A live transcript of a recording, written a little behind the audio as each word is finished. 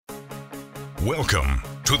Welcome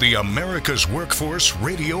to the America's Workforce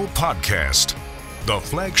Radio Podcast, the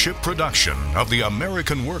flagship production of the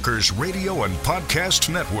American Workers Radio and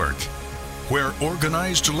Podcast Network, where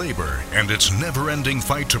organized labor and its never-ending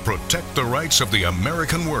fight to protect the rights of the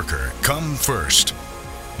American worker come first.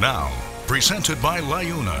 Now, presented by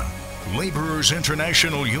LIUNA, Laborers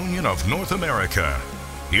International Union of North America.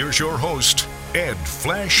 Here's your host, Ed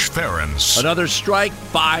Flash Ferens. Another strike,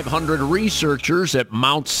 500 researchers at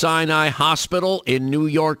Mount Sinai Hospital in New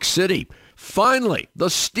York City. Finally, the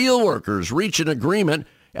steelworkers reach an agreement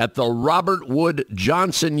at the Robert Wood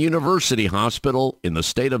Johnson University Hospital in the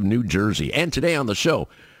state of New Jersey. And today on the show,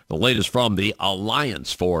 the latest from the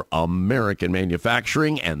Alliance for American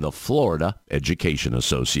Manufacturing and the Florida Education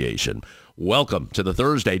Association. Welcome to the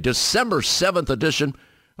Thursday, December 7th edition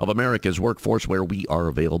of America's Workforce, where we are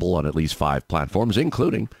available on at least 5 platforms,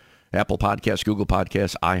 including Apple Podcasts, Google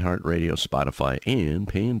Podcasts, iHeartRadio, Spotify, and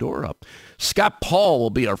Pandora. Scott Paul will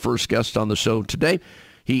be our first guest on the show today.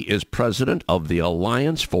 He is president of the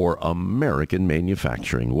Alliance for American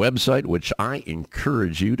Manufacturing. Website, which I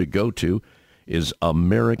encourage you to go to, is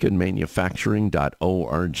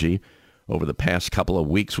americanmanufacturing.org. Over the past couple of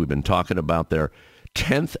weeks, we've been talking about their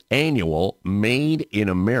 10th annual Made in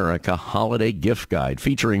America holiday gift guide,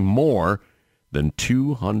 featuring more than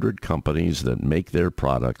 200 companies that make their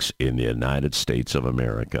products in the United States of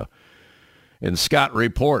America. And Scott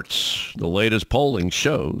reports the latest polling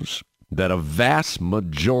shows that a vast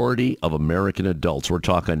majority of American adults, we're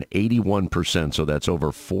talking 81%, so that's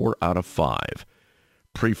over 4 out of 5,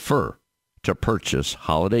 prefer to purchase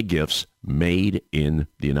holiday gifts made in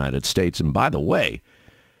the United States. And by the way,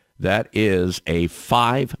 that is a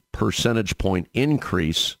 5 percentage point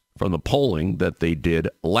increase from the polling that they did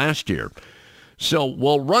last year. So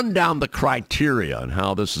we'll run down the criteria and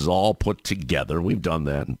how this is all put together. We've done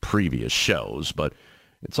that in previous shows, but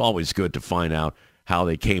it's always good to find out how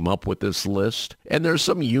they came up with this list. And there's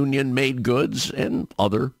some union-made goods and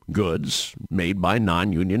other goods made by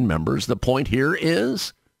non-union members. The point here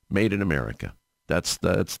is made in America. That's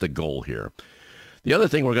the goal here. The other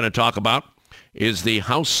thing we're going to talk about is the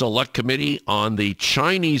House Select Committee on the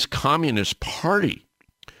Chinese Communist Party.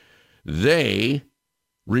 They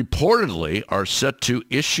reportedly are set to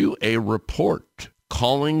issue a report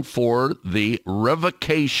calling for the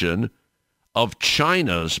revocation of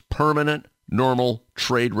China's permanent normal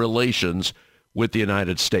trade relations with the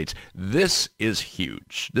United States. This is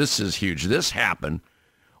huge. This happened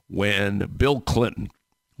when Bill Clinton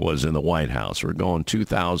was in the White House. We're going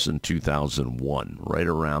 2000, 2001, right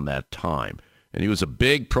around that time. And he was a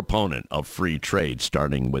big proponent of free trade,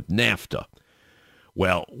 starting with NAFTA.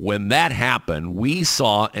 Well, when that happened, we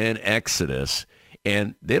saw an exodus,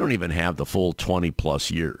 and they don't even have the full 20-plus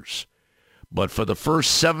years. But for the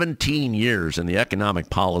first 17 years, and the Economic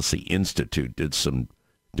Policy Institute did some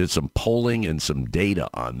polling and some data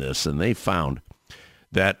on this, and they found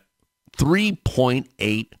that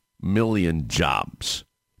 3.8 million jobs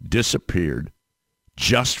disappeared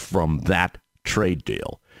just from that trade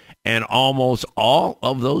deal. And almost all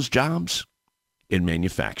of those jobs in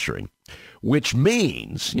manufacturing, which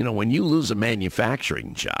means, when you lose a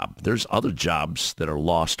manufacturing job, there's other jobs that are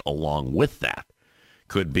lost along with that.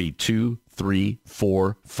 Could be 2, 3,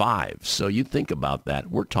 4, 5. So you think about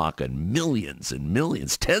that. We're talking millions and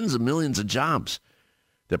millions, tens of millions of jobs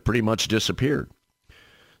that pretty much disappeared.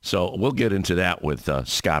 So we'll get into that with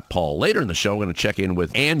Scott Paul. Later in the show, we're going to check in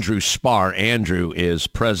with Andrew Spar. Andrew is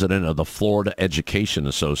president of the Florida Education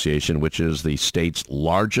Association, which is the state's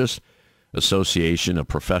largest association of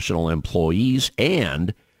professional employees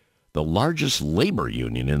and the largest labor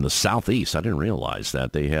union in the Southeast. I didn't realize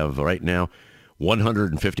that. They have right now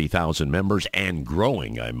 150,000 members and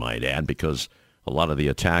growing, I might add, because a lot of the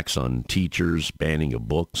attacks on teachers, banning of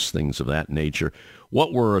books, things of that nature.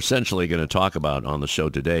 What we're essentially going to talk about on the show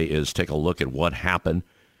today is take a look at what happened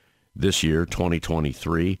this year,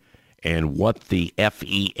 2023, and what the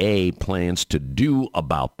FEA plans to do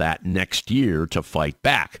about that next year to fight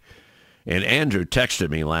back. And Andrew texted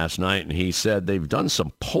me last night, and he said they've done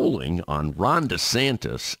some polling on Ron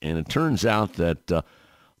DeSantis, and it turns out that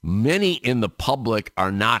many in the public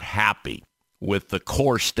are not happy with the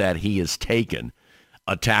course that he has taken,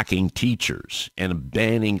 attacking teachers and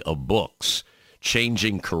banning of books,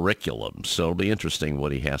 changing curriculum. So it'll be interesting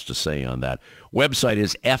what he has to say on that. Website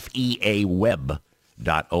is feaweb.org,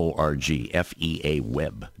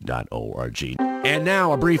 feaweb.org. And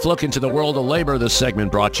now a brief look into the world of labor. This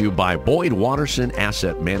segment brought to you by Boyd Watterson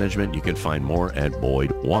Asset Management. You can find more at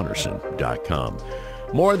boydwatterson.com.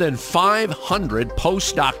 More than 500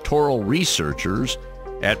 postdoctoral researchers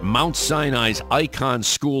at Mount Sinai's Icahn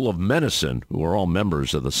School of Medicine, who are all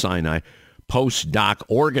members of the Sinai, postdoc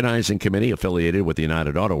organizing committee affiliated with the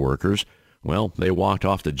United Auto Workers, well, they walked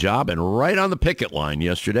off the job and right on the picket line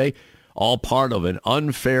yesterday, all part of an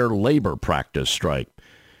unfair labor practice strike.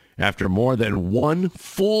 After more than 1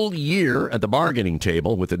 full year at the bargaining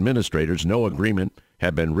table with administrators, no agreement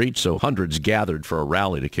had been reached, so hundreds gathered for a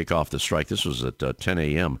rally to kick off the strike. This was at 10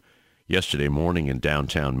 a.m. yesterday morning in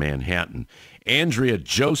downtown Manhattan. Andrea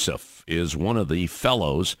Joseph is one of the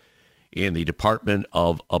fellows in the Department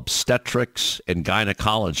of Obstetrics and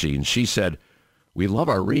Gynecology, and she said, "We love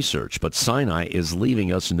our research, but Sinai is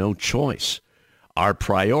leaving us no choice. Our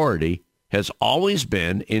priority has always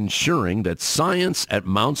been ensuring that science at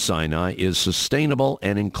Mount Sinai is sustainable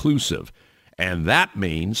and inclusive, and that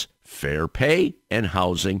means fair pay and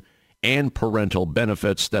housing and parental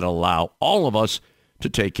benefits that allow all of us to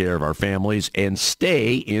take care of our families and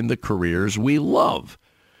stay in the careers we love."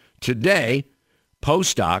 Today,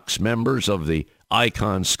 postdocs, members of the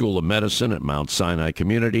Icahn School of Medicine at Mount Sinai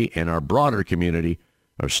Community and our broader community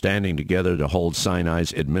are standing together to hold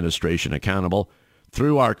Sinai's administration accountable.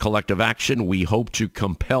 Through our collective action, we hope to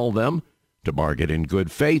compel them to bargain in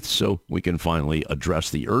good faith so we can finally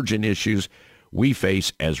address the urgent issues we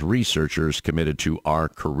face as researchers committed to our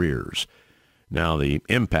careers. Now, the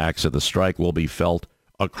impacts of the strike will be felt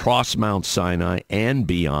across Mount Sinai and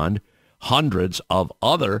beyond. Hundreds of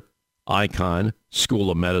other Icahn School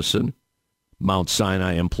of Medicine, Mount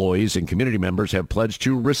Sinai employees and community members have pledged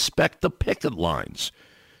to respect the picket lines.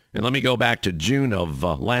 And let me go back to June of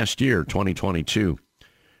last year, 2022.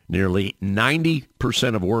 Nearly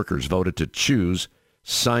 90% of workers voted to choose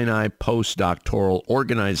Sinai Postdoctoral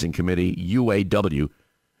Organizing Committee, UAW,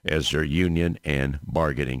 as their union and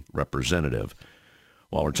bargaining representative.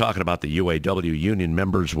 While we're talking about the UAW union,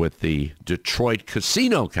 members with the Detroit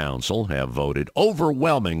Casino Council have voted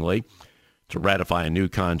overwhelmingly to ratify a new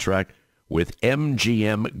contract with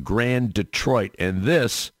MGM Grand Detroit. And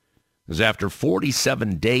this is after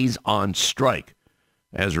 47 days on strike.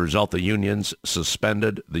 As a result, the unions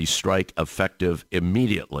suspended the strike effective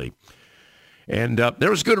immediately. And there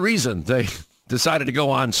was good reason they decided to go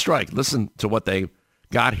on strike. Listen to what they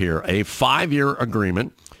got here. A 5-year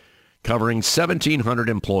agreement covering 1,700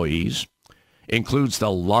 employees includes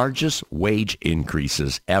the largest wage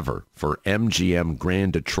increases ever for MGM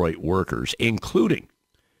Grand Detroit workers, including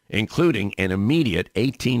an immediate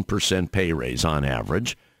 18% pay raise on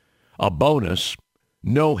average, a bonus,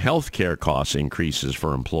 no health care cost increases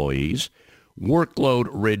for employees, workload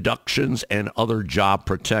reductions and other job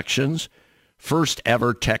protections, first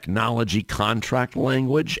ever technology contract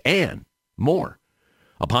language, and more.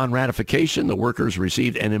 Upon ratification, the workers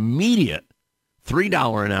received an immediate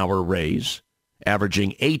 $3 an hour raise,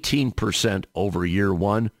 averaging 18% over year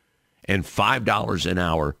one, and $5 an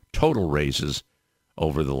hour total raises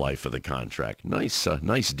over the life of the contract.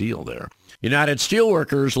 Nice deal there. United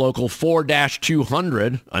Steelworkers Local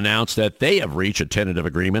 4-200 announced that they have reached a tentative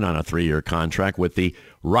agreement on a 3-year contract with the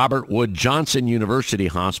Robert Wood Johnson University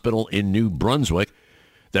Hospital in New Brunswick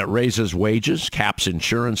that raises wages, caps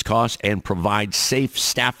insurance costs, and provides safe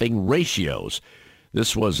staffing ratios.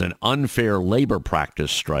 This was an unfair labor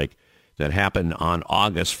practice strike that happened on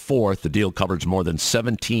August 4th. The deal covers more than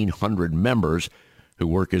 1,700 members who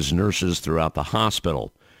work as nurses throughout the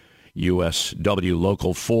hospital. USW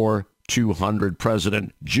Local 4-200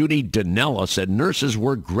 President Judy Danella said nurses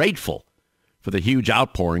were grateful for the huge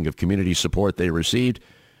outpouring of community support they received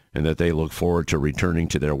and that they look forward to returning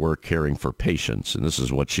to their work caring for patients. And this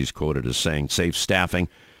is what she's quoted as saying, safe staffing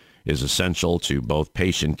is essential to both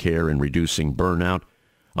patient care and reducing burnout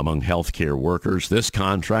among healthcare workers. This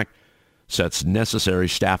contract sets necessary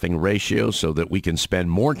staffing ratios so that we can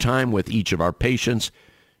spend more time with each of our patients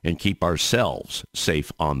and keep ourselves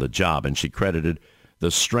safe on the job. And she credited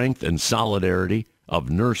the strength and solidarity of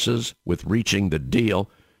nurses with reaching the deal.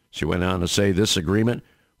 She went on to say this agreement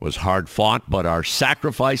was hard fought, but our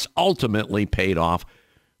sacrifice ultimately paid off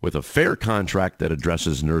with a fair contract that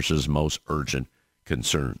addresses nurses' most urgent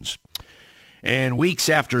concerns. And weeks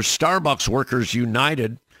after Starbucks Workers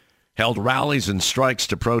United held rallies and strikes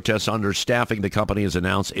to protest understaffing, the company has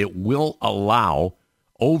announced it will allow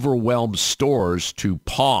overwhelmed stores to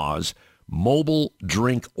pause mobile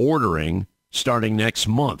drink ordering starting next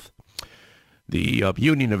month. The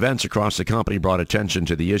union events across the company brought attention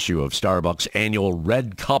to the issue of Starbucks' annual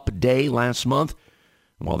Red Cup Day last month.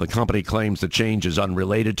 While the company claims the change is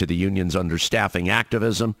unrelated to the union's understaffing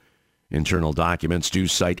activism, internal documents do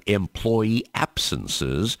cite employee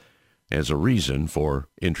absences as a reason for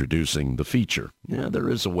introducing the feature. Yeah, there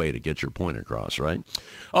is a way to get your point across, right?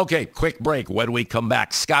 Okay, quick break. When we come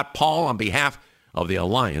back, Scott Paul on behalf of the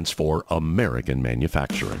Alliance for American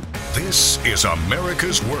Manufacturing. This is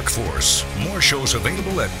America's Workforce. More shows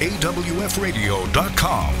available at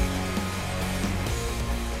awfradio.com.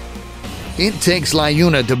 It takes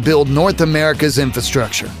LiUNA to build North America's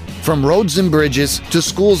infrastructure. From roads and bridges to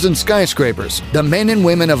schools and skyscrapers, the men and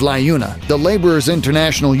women of LiUNA, the Laborers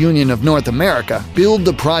International Union of North America, build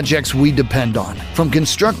the projects we depend on. From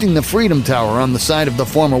constructing the Freedom Tower on the site of the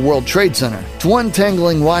former World Trade Center to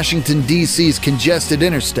untangling Washington, D.C.'s congested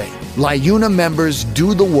interstate, LiUNA members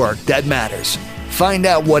do the work that matters. Find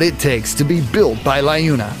out what it takes to be built by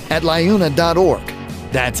LiUNA at liuna.org.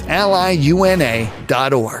 That's liuna.org.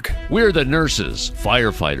 We're the nurses,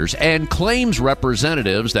 firefighters, and claims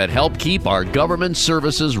representatives that help keep our government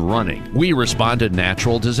services running. We respond to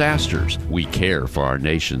natural disasters. We care for our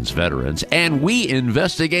nation's veterans, and we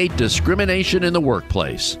investigate discrimination in the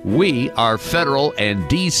workplace. We are federal and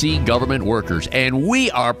D.C. government workers, and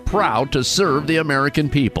we are proud to serve the American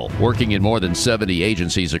people. Working in more than 70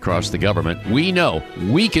 agencies across the government, we know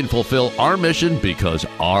we can fulfill our mission because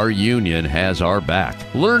our union has our back.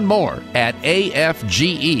 Learn more at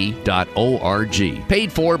afge.org.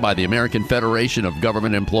 Paid for by the American Federation of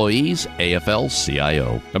Government Employees,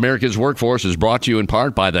 AFL-CIO. America's Workforce is brought to you in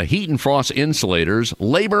part by the Heat and Frost Insulators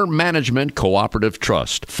Labor Management Cooperative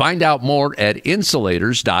Trust. Find out more at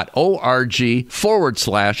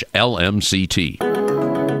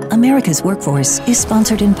insulators.org/LMCT. America's Workforce is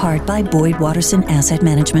sponsored in part by Boyd Watterson Asset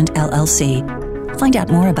Management, LLC. Find out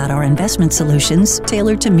more about our investment solutions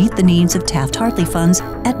tailored to meet the needs of Taft-Hartley funds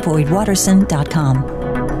at boydwatterson.com.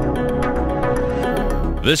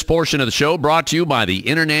 This portion of the show brought to you by the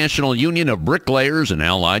International Union of Bricklayers and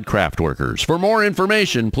Allied Craftworkers. For more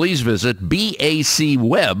information, please visit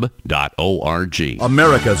bacweb.org.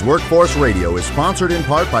 America's Workforce Radio is sponsored in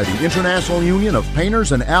part by the International Union of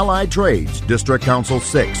Painters and Allied Trades, District Council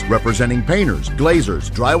 6, representing painters,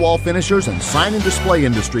 glazers, drywall finishers, and sign and display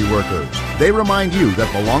industry workers. They remind you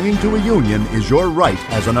that belonging to a union is your right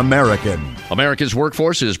as an American. America's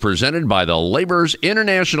Workforce is presented by the Laborers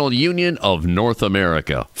International Union of North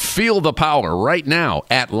America. Feel the power right now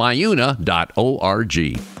at liuna.org.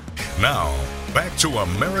 Now, back to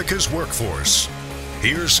America's Workforce.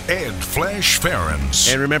 Here's Ed Flash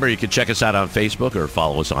Ferens. And remember, you can check us out on Facebook or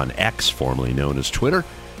follow us on X, formerly known as Twitter.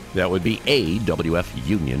 That would be AWF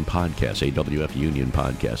Union Podcast. AWF Union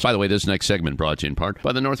Podcast. By the way, this next segment brought to you in part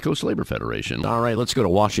by the North Coast Labor Federation. All right, let's go to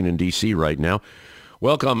Washington, D.C. right now.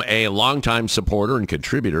 Welcome a longtime supporter and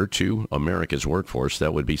contributor to America's Workforce.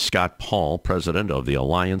 That would be Scott Paul, president of the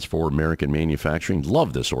Alliance for American Manufacturing.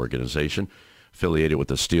 Love this organization. Affiliated with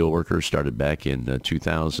the Steelworkers, started back in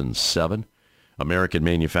 2007.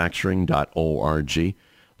 AmericanManufacturing.org. A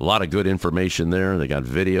lot of good information there. They got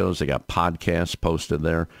videos. They got podcasts posted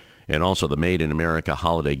there. And also the Made in America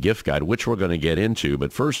Holiday Gift Guide, which we're going to get into.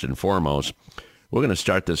 But first and foremost, we're going to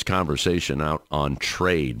start this conversation out on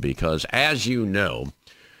trade because, as you know,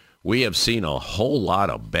 we have seen a whole lot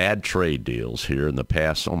of bad trade deals here in the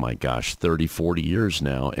past, 30, 40 years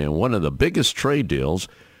now. And one of the biggest trade deals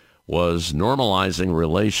was normalizing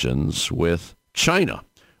relations with China,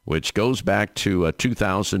 which goes back to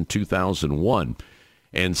 2000, 2001.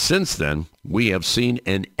 And since then, we have seen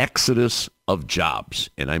an exodus of jobs,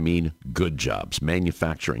 and I mean good jobs,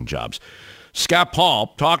 manufacturing jobs. Scott Paul,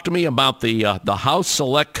 talk to me about the House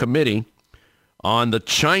Select Committee on the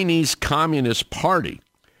Chinese Communist Party,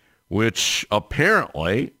 which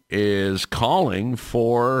apparently is calling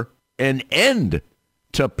for an end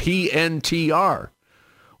to PNTR.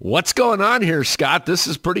 What's going on here, Scott? This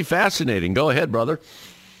is pretty fascinating. Go ahead, brother.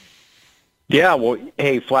 Yeah, well,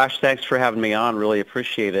 hey, Flash, thanks for having me on. Really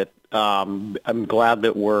appreciate it. I'm glad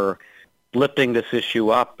that we're lifting this issue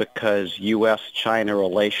up because U.S.-China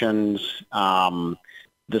relations,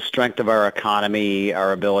 the strength of our economy,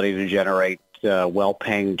 our ability to generate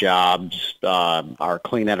well-paying jobs, our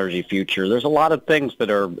clean energy future. There's a lot of things that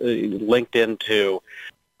are linked into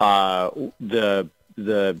the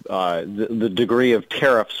degree of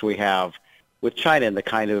tariffs we have with China and the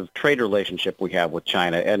kind of trade relationship we have with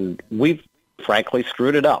China. And we've frankly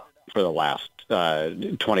screwed it up for the last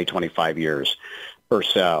 20, 25 years or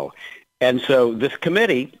so. And so this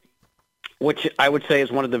committee, which I would say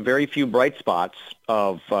is one of the very few bright spots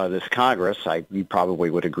of this Congress, you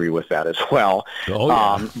probably would agree with that as well. Oh,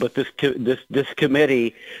 yeah. But this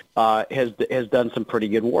committee has done some pretty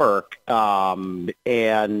good work of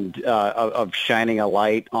shining a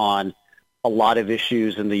light on a lot of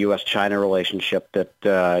issues in the U.S.-China relationship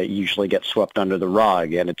that usually get swept under the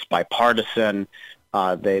rug, and it's bipartisan.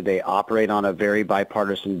 They operate on a very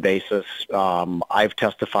bipartisan basis. I've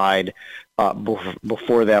testified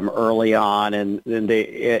before them early on, and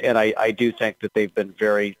I do think that they've been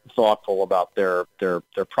very thoughtful about their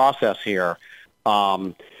process here.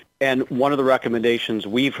 And one of the recommendations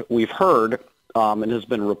we've heard and has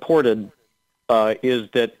been reported is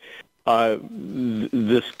that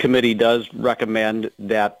this committee does recommend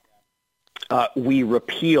that we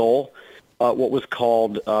repeal what was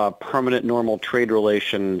called permanent normal trade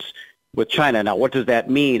relations with China. Now, what does that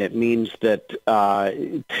mean? It means that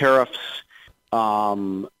tariffs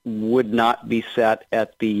would not be set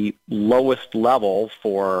at the lowest level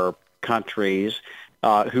for countries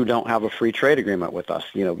who don't have a free trade agreement with us.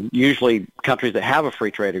 Usually countries that have a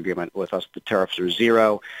free trade agreement with us, the tariffs are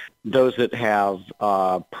zero. Those that have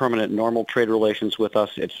permanent normal trade relations with us,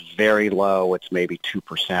 it's very low. It's maybe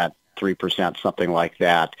 2%, 3%, something like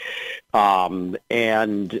that.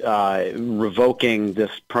 And revoking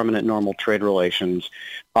this permanent normal trade relations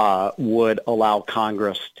would allow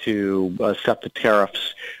Congress to set the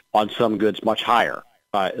tariffs on some goods much higher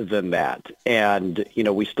than that. And,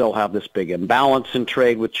 we still have this big imbalance in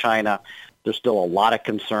trade with China. There's still a lot of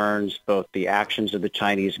concerns, both the actions of the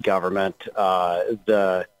Chinese government,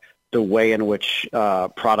 the way in which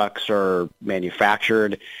products are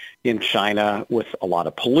manufactured in China, with a lot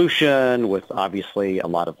of pollution, with obviously a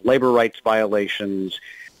lot of labor rights violations,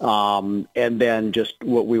 and then just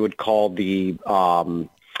what we would call the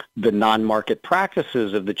non-market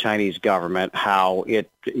practices of the Chinese government, how it,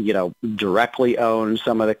 directly owns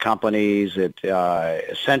some of the companies, it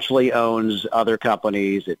essentially owns other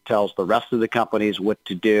companies, it tells the rest of the companies what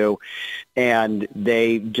to do, and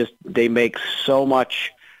they make so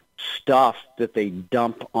much stuff that they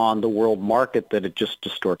dump on the world market that it just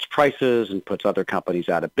distorts prices and puts other companies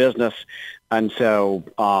out of business. And so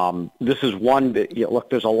this is one that,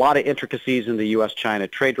 look, there's a lot of intricacies in the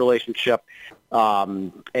U.S.-China trade relationship.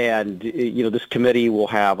 And, this committee will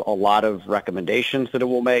have a lot of recommendations that it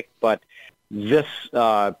will make. But this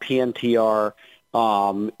PNTR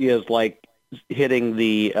is like hitting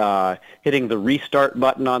the restart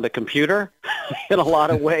button on the computer in a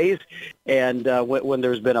lot of ways, and when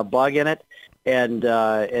there's been a bug in it, and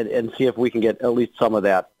see if we can get at least some of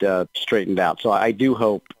that straightened out. So I do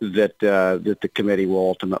hope that the committee will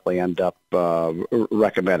ultimately end up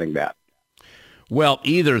recommending that. Well,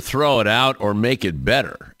 either throw it out or make it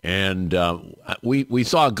better, and we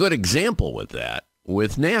saw a good example with that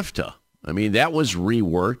with NAFTA. I mean, that was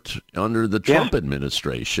reworked under the Trump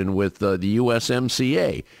administration with the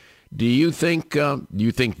USMCA. Do you think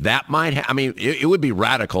that might I mean, it would be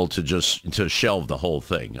radical to shelve the whole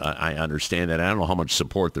thing. I understand that. I don't know how much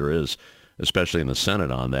support there is, especially in the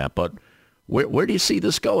Senate, on that. But where do you see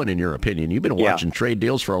this going, in your opinion? You've been watching trade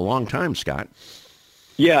deals for a long time, Scott.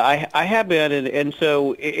 Yeah, I have been, and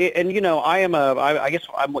so I guess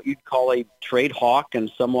I'm what you'd call a trade hawk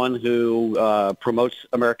and someone who promotes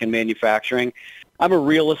American manufacturing. I'm a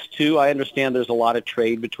realist too. I understand there's a lot of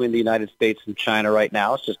trade between the United States and China right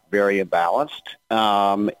now. It's just very imbalanced,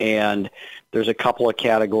 and there's a couple of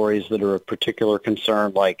categories that are of particular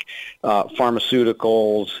concern, like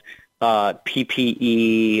pharmaceuticals,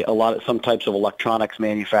 PPE, some types of electronics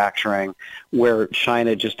manufacturing, where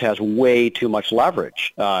China just has way too much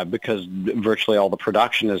leverage because virtually all the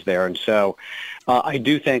production is there. And so I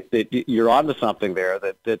do think that you're onto something there,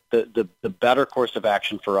 that the better course of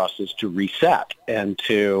action for us is to reset and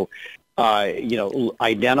to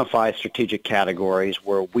identify strategic categories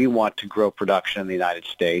where we want to grow production in the United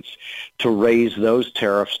States, to raise those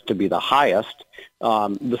tariffs to be the highest.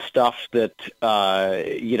 The stuff that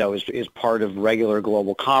is part of regular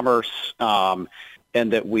global commerce, and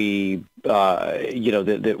that we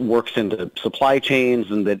that works into supply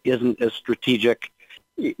chains and that isn't as strategic,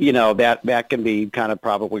 that can be kind of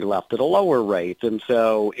probably left at a lower rate. And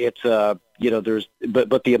so it's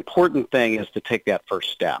but the important thing is to take that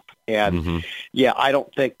first step. And I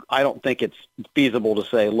don't think it's feasible to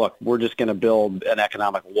say, look, we're just going to build an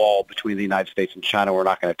economic wall between the United States and China. We're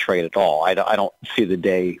not going to trade at all. I don't see the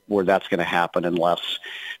day where that's going to happen unless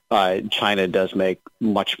China does make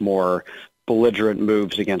much more belligerent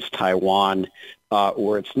moves against Taiwan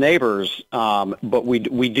or its neighbors. But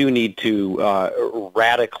we do need to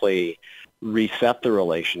radically reset the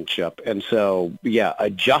relationship. And so,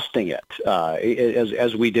 adjusting it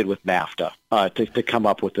as we did with NAFTA to come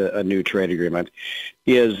up with a new trade agreement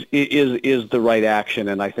is the right action.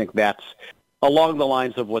 And I think that's along the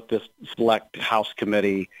lines of what this select House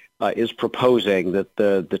committee is proposing, that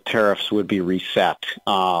the tariffs would be reset,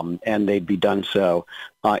 and they'd be done so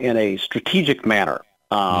in a strategic manner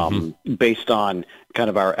based on kind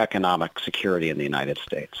of our economic security in the United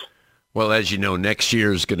States. Well, as you know, next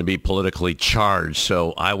year is going to be politically charged,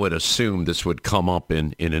 so I would assume this would come up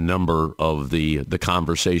in a number of the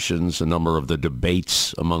conversations, a number of the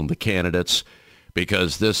debates among the candidates,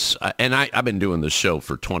 because this, and I've been doing this show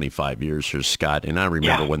for 25 years here, Scott, and I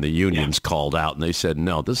remember when the unions called out and they said,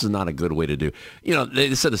 no, this is not a good way to do. You know,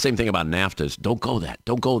 they said the same thing about NAFTA. Don't go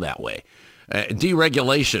that way.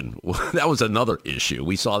 Deregulation, that was another issue.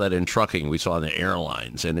 We saw that in trucking. We saw in the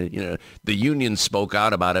airlines. And, the unions spoke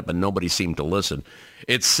out about it, but nobody seemed to listen.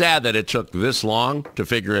 It's sad that it took this long to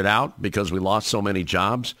figure it out because we lost so many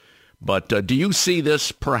jobs. But do you see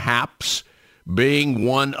this perhaps being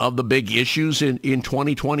one of the big issues in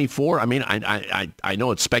 2024? I mean, I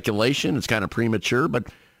know it's speculation. It's kind of premature, but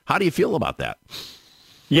how do you feel about that?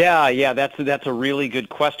 Yeah, that's a really good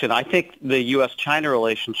question. I think the U.S.-China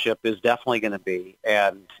relationship is definitely going to be,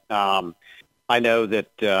 and I know that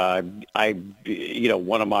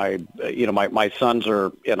one of my sons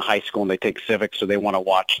are in high school and they take civics, so they want to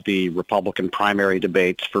watch the Republican primary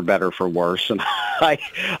debates for better or for worse, and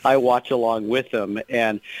I watch along with them,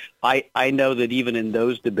 and I know that even in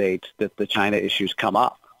those debates that the China issues come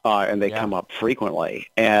up. And they come up frequently,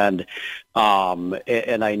 and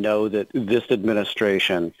I know that this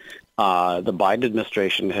administration, the Biden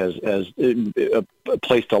administration, has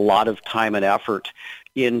placed a lot of time and effort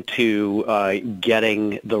into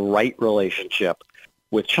getting the right relationship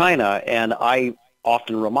with China. And I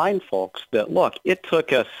often remind folks that, look, it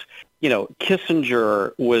took us,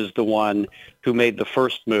 Kissinger was the one who made the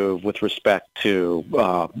first move with respect to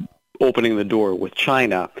opening the door with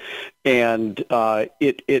China, and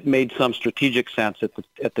it made some strategic sense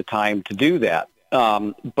at the time to do that.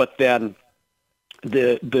 But then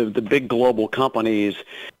the big global companies,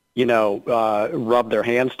 rubbed their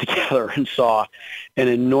hands together and saw an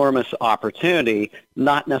enormous opportunity,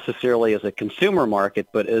 not necessarily as a consumer market,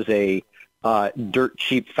 but as a dirt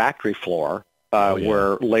cheap factory floor.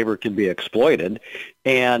 Where labor can be exploited.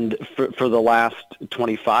 And for the last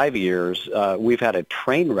 25 years, we've had a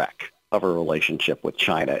train wreck of a relationship with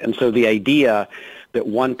China. And so the idea that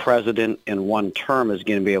one president in one term is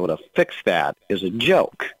going to be able to fix that is a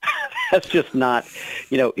joke. That's just not,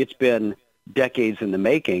 it's been decades in the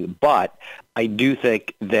making. But I do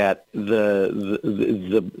think that the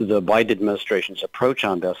Biden administration's approach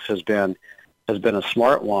on this has been a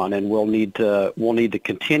smart one, and we'll need to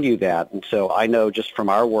continue that. And so I know just from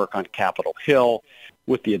our work on Capitol Hill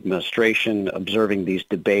with the administration, observing these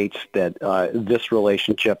debates, that this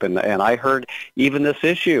relationship, and I heard even this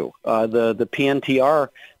issue, the PNTR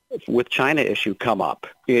with China issue come up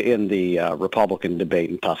in the Republican debate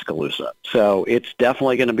in Tuscaloosa. So it's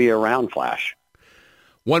definitely going to be around, Flash.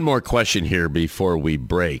 One more question here before we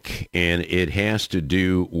break, and it has to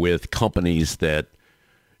do with companies that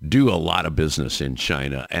do a lot of business in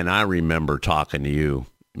China. And I remember talking to you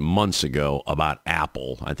months ago about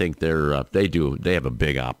Apple. I think they have a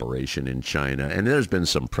big operation in China, and there's been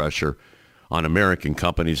some pressure on American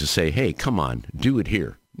companies to say, hey, come on, do it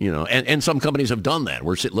here. And some companies have done that.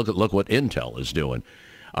 Look what Intel is doing.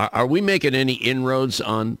 Are we making any inroads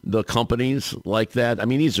on the companies like that? I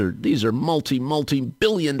mean, these are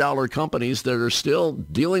multi-billion-dollar companies that are still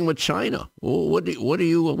dealing with China. What do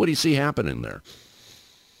you see happening there?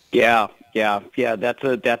 Yeah. That's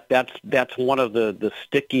one of the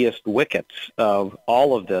stickiest wickets of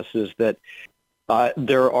all of this, is that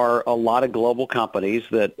there are a lot of global companies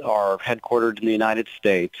that are headquartered in the United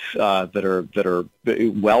States that are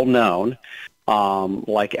well known,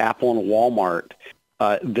 like Apple and Walmart,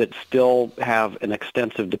 that still have an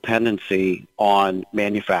extensive dependency on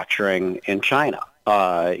manufacturing in China.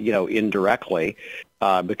 Indirectly,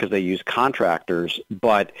 because they use contractors,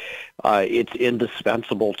 but it's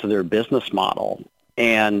indispensable to their business model.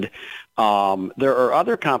 And there are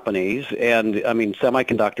other companies, and I mean,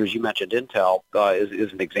 semiconductors, you mentioned Intel,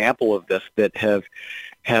 is an example of this, that have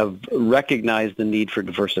recognized the need for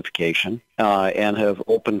diversification and have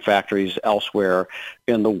opened factories elsewhere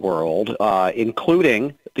in the world,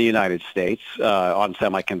 including the United States, on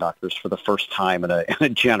semiconductors for the first time in a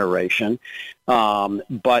generation.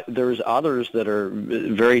 But there's others that are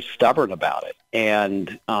very stubborn about it,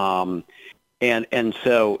 and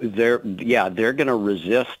so they're going to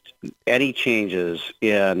resist any changes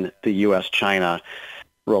in the U.S.-China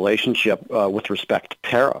relationship with respect to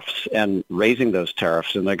tariffs and raising those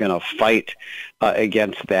tariffs, and they're going to fight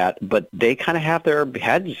against that. But they kind of have their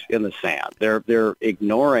heads in the sand. They're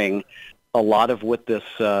ignoring a lot of what this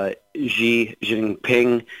Xi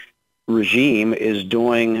Jinping regime is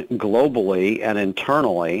doing globally and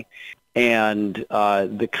internally, and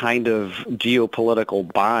the kind of geopolitical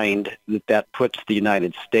bind that puts the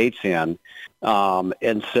United States in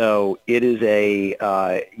And so it is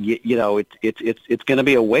it's going to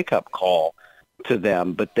be a wake-up call to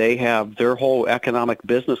them, but they have their whole economic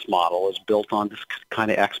business model is built on this kind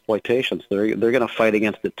of exploitation. So they're going to fight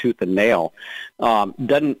against it tooth and nail.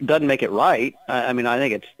 Doesn't make it right. I mean, I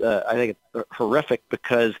think it's horrific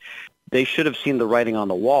because they should have seen the writing on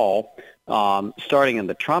the wall, starting in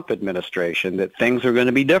the Trump administration, that things are going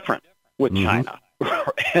to be different with China,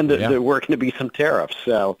 and there were going to be some tariffs.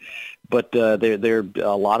 So, but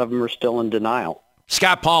a lot of them are still in denial.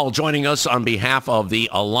 Scott Paul joining us on behalf of the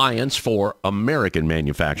Alliance for American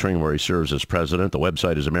Manufacturing, where he serves as president. The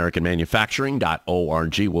website is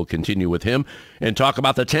americanmanufacturing.org. We'll continue with him and talk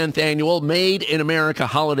about the 10th annual Made in America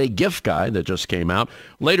Holiday Gift Guide that just came out.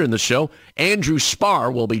 Later in the show, Andrew Spar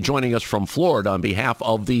will be joining us from Florida on behalf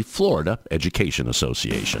of the Florida Education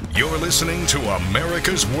Association. You're listening to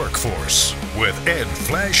America's Workforce with Ed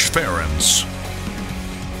Flash Ferens.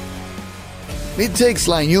 It takes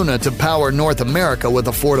LiUNA to power North America with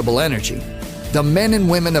affordable energy. The men and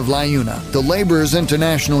women of LiUNA, the Laborers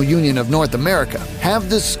International Union of North America, have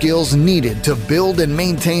the skills needed to build and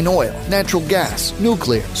maintain oil, natural gas,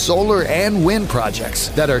 nuclear, solar, and wind projects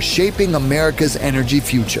that are shaping America's energy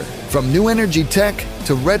future. From new energy tech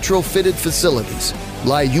to retrofitted facilities,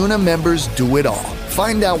 LiUNA members do it all.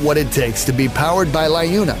 Find out what it takes to be powered by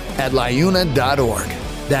LiUNA at liuna.org.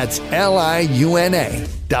 That's LIUNA.org.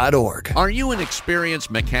 Are you an experienced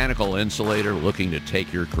mechanical insulator looking to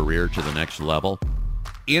take your career to the next level?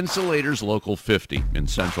 Insulators Local 50 in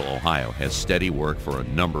Central Ohio has steady work for a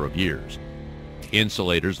number of years.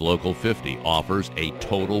 Insulators Local 50 offers a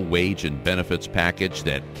total wage and benefits package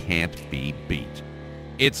that can't be beat.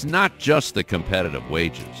 It's not just the competitive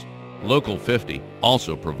wages. Local 50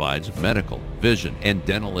 also provides medical, vision, and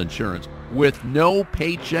dental insurance with no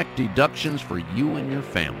paycheck deductions for you and your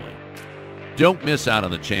family. Don't miss out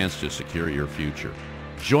on the chance to secure your future.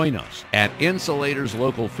 Join us at Insulators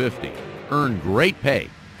Local 50. Earn great pay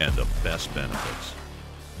and the best benefits.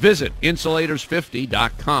 Visit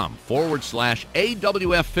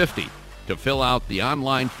insulatorsfifty.com/AWF50 to fill out the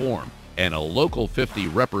online form, and a Local 50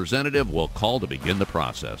 representative will call to begin the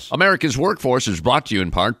process. America's Workforce is brought to you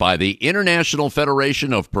in part by the International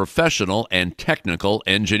Federation of Professional and Technical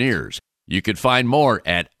Engineers. You can find more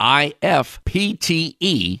at ifpte.org.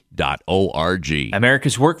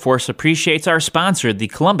 America's Workforce appreciates our sponsor, the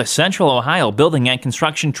Columbus Central Ohio Building and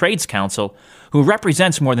Construction Trades Council, who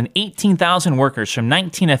represents more than 18,000 workers from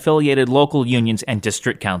 19 affiliated local unions and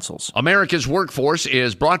district councils. America's Workforce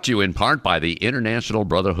is brought to you in part by the International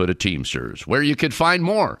Brotherhood of Teamsters, where you can find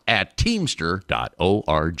more at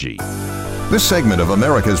teamster.org. This segment of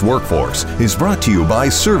America's Workforce is brought to you by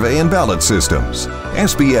Survey and Ballot Systems.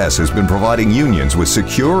 SBS has been providing unions with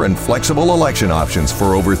secure and flexible election options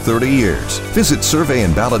for over 30 years. Visit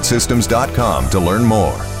surveyandballotsystems.com to learn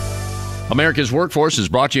more. America's Workforce is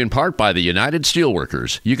brought to you in part by the United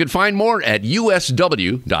Steelworkers. You can find more at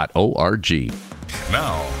usw.org.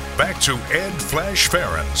 Now, back to Ed Flash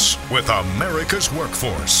Ferens with America's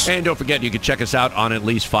Workforce. And don't forget, you can check us out on at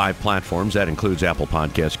least 5 platforms. That includes Apple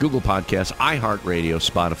Podcasts, Google Podcasts, iHeartRadio,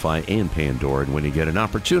 Spotify, and Pandora. And when you get an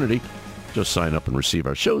opportunity, just sign up and receive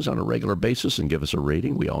our shows on a regular basis and give us a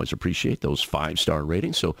rating. We always appreciate those 5-star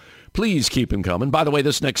ratings, so please keep them coming. By the way,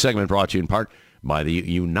 this next segment brought to you in part by the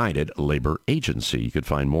United Labor Agency. You can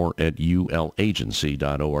find more at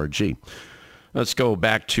ulagency.org. Let's go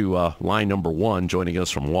back to line number 1. Joining us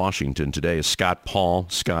from Washington today is Scott Paul.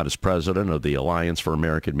 Scott is president of the Alliance for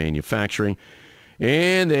American Manufacturing.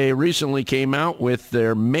 And they recently came out with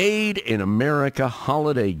their Made in America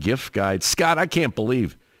Holiday Gift Guide. Scott, I can't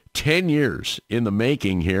believe 10 years in the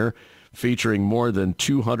making here, featuring more than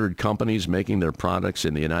 200 companies making their products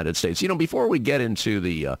in the United States. You know, before we get into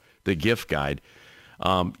the gift guide,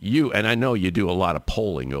 you, and I know you do a lot of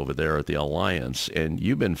polling over there at the Alliance, and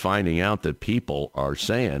you've been finding out that people are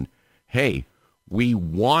saying, hey, we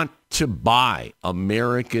want to buy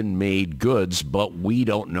American-made goods, but we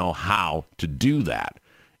don't know how to do that.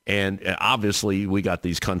 And obviously, we got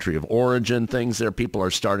these country of origin things there. People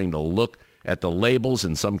are starting to look at the labels.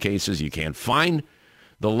 In some cases, you can't find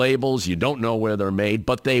the labels. You don't know where they're made,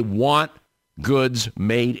 but they want goods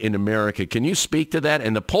made in America. Can you speak to that?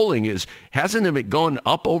 And the polling hasn't it gone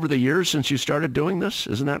up over the years since you started doing this?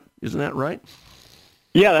 Isn't that right?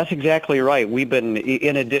 Yeah, that's exactly right. We've been,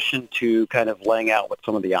 in addition to kind of laying out what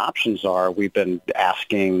some of the options are, we've been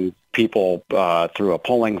asking people through a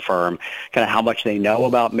polling firm kind of how much they know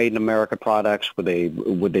about Made in America products. Would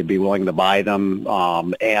they be willing to buy them?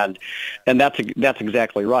 And that's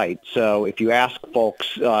exactly right. So if you ask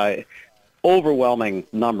folks, overwhelming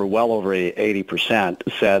number, well over 80%,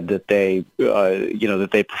 said that they, that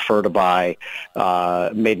they prefer to buy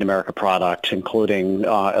made in America products, including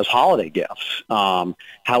as holiday gifts.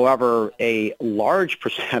 However, a large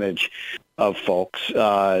percentage of folks,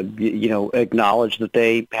 acknowledge that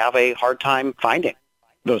they have a hard time finding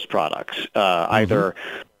those products, either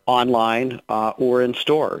online or in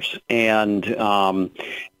stores. And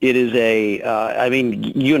it is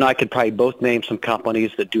you and I could probably both name some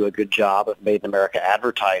companies that do a good job of Made in America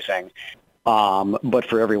advertising. But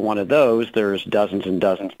for every one of those, there's dozens and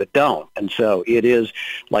dozens that don't. And so it is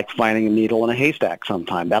like finding a needle in a haystack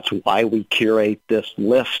sometimes. That's why we curate this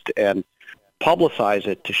list and publicize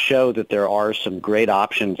it, to show that there are some great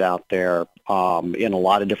options out there in a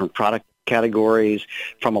lot of different product categories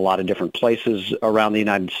from a lot of different places around the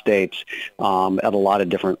United States at a lot of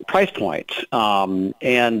different price points. But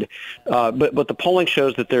the polling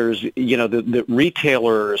shows that there's, the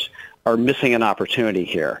retailers are missing an opportunity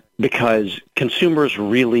here, because consumers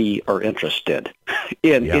really are interested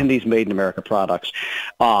in these Made in America products.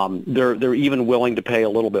 They're even willing to pay a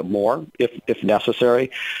little bit more if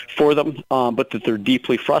necessary for them, but that they're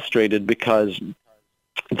deeply frustrated because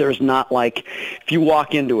there's not, like, if you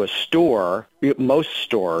walk into a store, most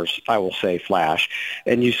stores, I will say, Flash,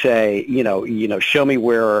 and you say, show me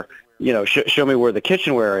where show me where the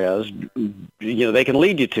kitchenware is, they can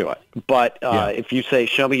lead you to it. But if you say,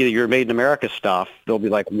 show me your Made in America stuff, they'll be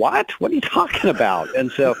like, what? What are you talking about?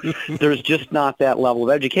 And so there's just not that level of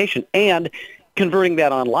education. And converting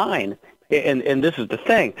that online, and this is the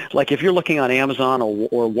thing, like if you're looking on Amazon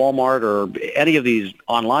or Walmart or any of these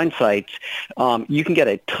online sites, you can get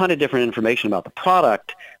a ton of different information about the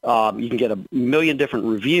product. You can get a million different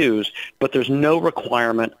reviews, but there's no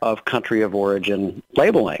requirement of country of origin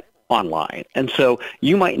labeling online. And so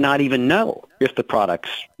you might not even know if the product's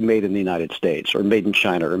made in the United States or made in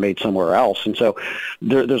China or made somewhere else. And so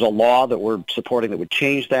there's a law that we're supporting that would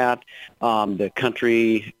change that, the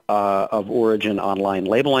Country of Origin Online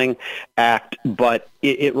Labeling Act, but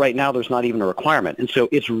it right now there's not even a requirement. And so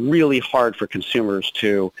it's really hard for consumers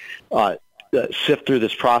to sift through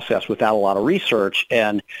this process without a lot of research,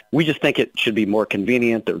 and we just think it should be more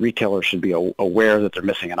convenient, that retailers should be aware that they're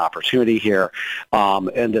missing an opportunity here,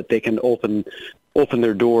 and that they can open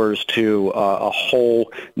their doors to a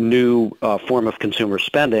whole new form of consumer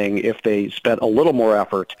spending if they spent a little more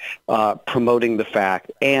effort promoting the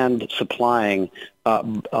fact and supplying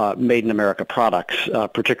Made in America products,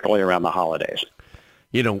 particularly around the holidays.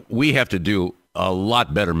 We have to do a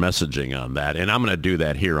lot better messaging on that. And I'm going to do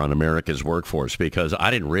that here on America's Workforce, because I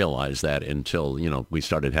didn't realize that until, we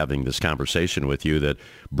started having this conversation with you, that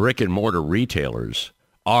brick and mortar retailers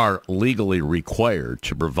are legally required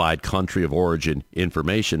to provide country of origin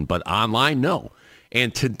information, but online, no.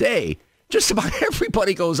 And today, just about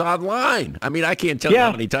everybody goes online. I mean, I can't tell you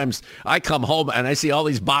how many times I come home and I see all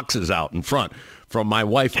these boxes out in front from my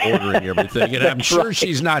wife ordering everything, and I'm sure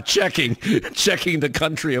she's not checking the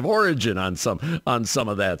country of origin on some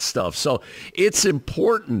of that stuff. So it's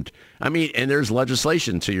important. I mean, and there's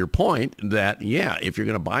legislation, to your point, that if you're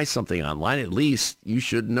going to buy something online, at least you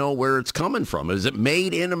should know where it's coming from. Is it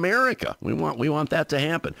made in America? We want that to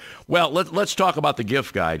happen. Well, let's talk about the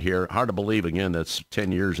gift guide here. Hard to believe, again, that's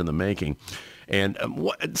 10 years in the making. And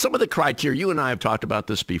some of the criteria, you and I have talked about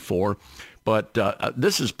this before, but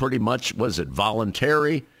this is pretty much, was it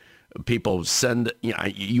voluntary? People send,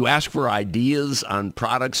 you ask for ideas on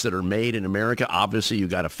products that are made in America. Obviously, you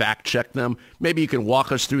got to fact check them. Maybe you can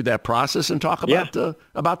walk us through that process and talk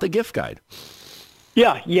about the gift guide.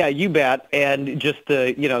 Yeah, you bet. And just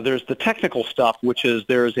there's the technical stuff, which is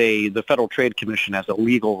the Federal Trade Commission has a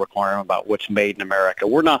legal requirement about what's made in America.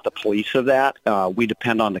 We're not the police of that. We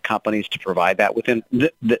depend on the companies to provide that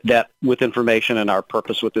with information. And our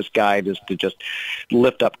purpose with this guide is to just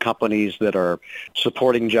lift up companies that are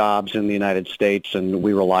supporting jobs in the United States, and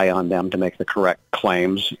we rely on them to make the correct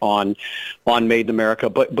claims on Made in America.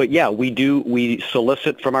 But we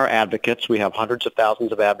solicit from our advocates. We have hundreds of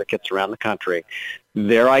thousands of advocates around the country,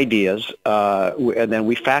 their ideas, and then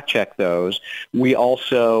we fact check those. We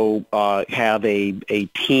also have a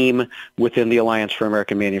team within the Alliance for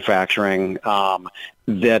American Manufacturing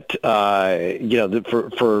that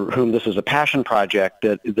for whom this is a passion project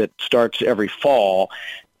that starts every fall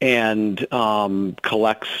and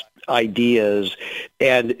collects ideas.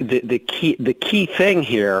 And the key thing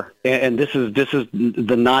here, and this is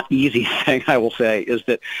the not easy thing, I will say, is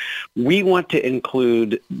that we want to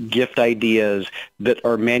include gift ideas that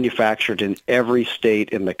are manufactured in every state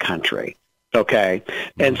in the country. Okay.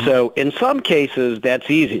 And so in some cases that's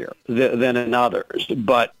easier than in others,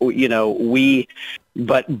 but we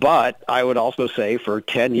But I would also say for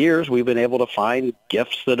 10 years, we've been able to find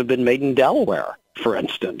gifts that have been made in Delaware, for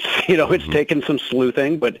instance. It's taken some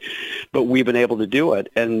sleuthing, but we've been able to do it.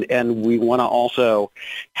 And we want to also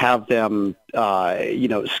have them,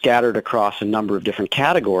 scattered across a number of different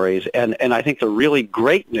categories. And I think the really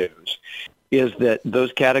great news is that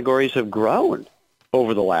those categories have grown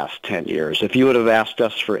over the last 10 years. If you would have asked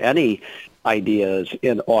us for any ideas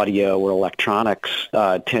in audio or electronics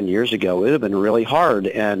 10 years ago, it would have been really hard,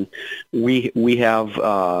 and we have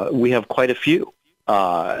quite a few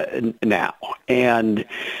now, and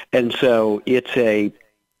so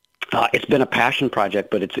it's been a passion project,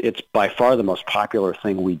 but it's by far the most popular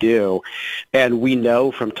thing we do, and we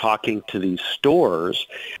know from talking to these stores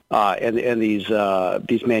and these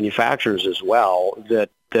manufacturers as well that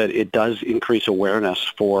it does increase awareness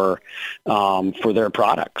for their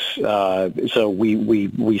products. So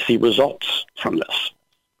we see results from this.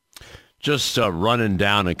 Just running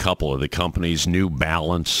down a couple of the companies. New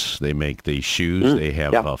Balance, they make these shoes. They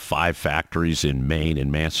have 5 factories in Maine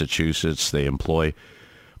and Massachusetts. They employ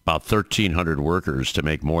about 1,300 workers to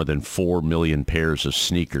make more than 4 million pairs of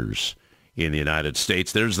sneakers in the United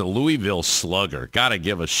States. There's the Louisville Slugger. Got to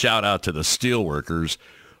give a shout out to the steelworkers.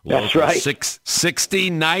 That's right.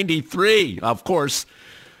 1693, of course,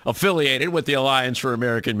 affiliated with the Alliance for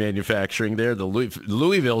American Manufacturing there, the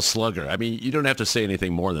Louisville Slugger. I mean, you don't have to say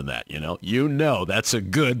anything more than that, You know that's a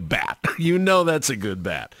good bat. That's a good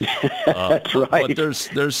bat. That's right. But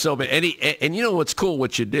there's so many. And you know what's cool,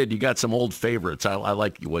 what you did? You got some old favorites. I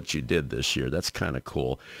like what you did this year. That's kind of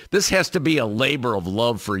cool. This has to be a labor of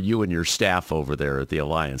love for you and your staff over there at the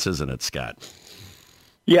Alliance, isn't it, Scott?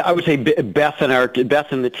 Yeah, I would say Beth and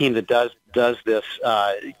the team that does this,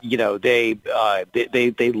 they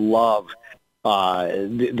love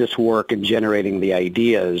this work and generating the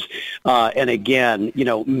ideas. And again,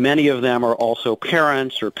 many of them are also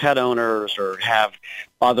parents or pet owners or have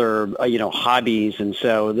other, hobbies, and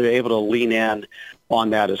so they're able to lean in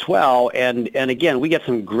on that as well. And again, we get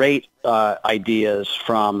some great ideas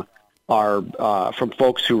from from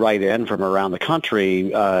folks who write in from around the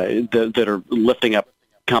country that are lifting up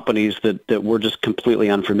companies that we're just completely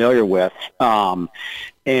unfamiliar with.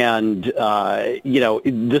 This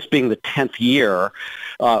being the 10th year,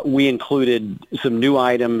 we included some new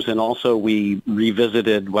items, and also we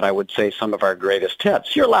revisited what I would say some of our greatest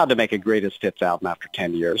hits. You're allowed to make a greatest hits album after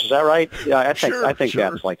 10 years. Is that right? Yeah, I think sure.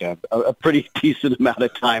 That's like a pretty decent amount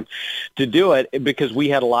of time to do it, because we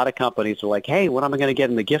had a lot of companies who were like, hey, when am I going to get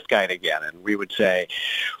in the gift guide again? And we would say,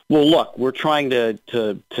 well, look, we're trying to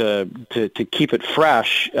keep it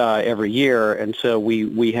fresh every year, and so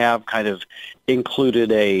we have kind of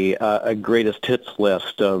included a greatest hits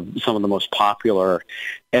list of some of the most popular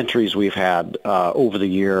entries we've had over the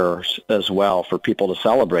years as well for people to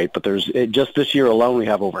celebrate. But just this year alone, we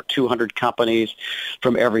have over 200 companies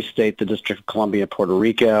from every state, the District of Columbia, Puerto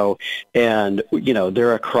Rico, and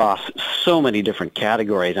they're across so many different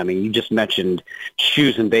categories. I mean, you just mentioned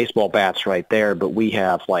shoes and baseball bats right there, but we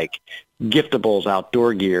have like giftables,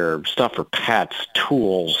 outdoor gear, stuff for pets,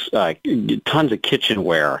 tools, tons of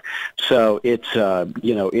kitchenware. So it's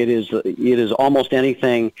it is almost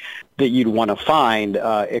anything that you'd want to find,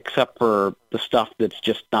 except for the stuff that's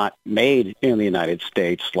just not made in the United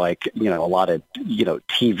States, like a lot of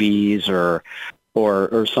TVs or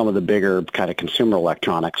some of the bigger kind of consumer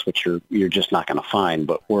electronics, which you're just not going to find.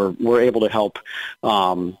 But we're able to help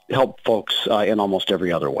folks in almost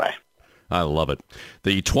every other way. I love it.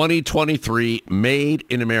 The 2023 Made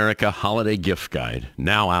in America Holiday Gift Guide,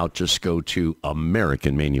 now out. Just go to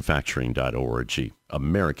AmericanManufacturing.org.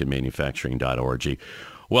 AmericanManufacturing.org.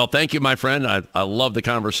 Well, thank you, my friend. I love the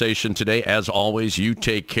conversation today. As always, you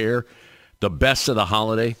take care. The best of the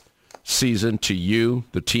holiday season to you,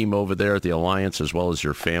 the team over there at the Alliance, as well as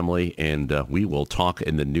your family, and we will talk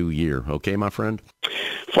in the new year. Okay, my friend?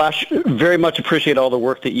 Flash, very much appreciate all the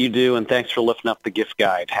work that you do, and thanks for lifting up the gift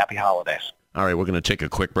guide. Happy holidays. All right, we're going to take a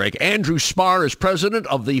quick break. Andrew Spar is president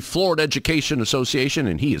of the Florida Education Association,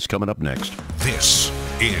 and he is coming up next. This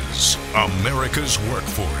is America's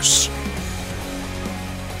Workforce.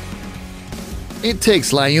 It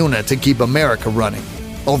takes LIUNA to keep America running.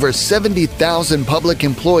 Over 70,000 public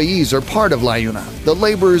employees are part of LIUNA, the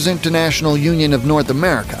Laborers International Union of North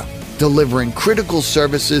America, delivering critical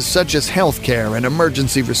services such as healthcare and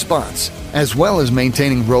emergency response, as well as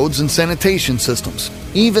maintaining roads and sanitation systems.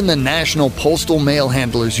 Even the National Postal Mail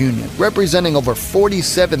Handlers Union, representing over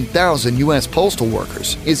 47,000 U.S. postal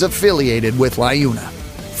workers, is affiliated with LIUNA.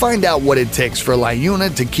 Find out what it takes for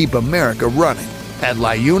LIUNA to keep America running at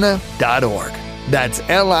liuna.org. That's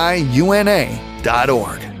LIUNA.org.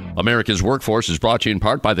 America's Workforce is brought to you in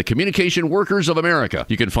part by the Communication Workers of America.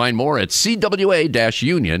 You can find more at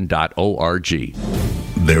cwa-union.org.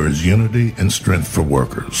 There is unity and strength for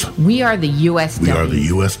workers. We are the USW. We are the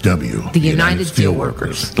USW. The United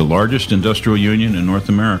Steelworkers. The largest industrial union in North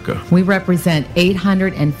America. We represent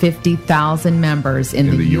 850,000 members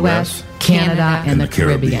in the U.S., Canada, and the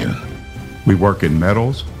Caribbean. We work in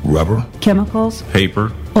metals, rubber, chemicals,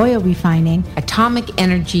 paper, oil refining, atomic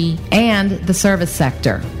energy, and the service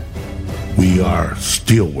sector. We are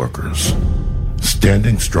steelworkers,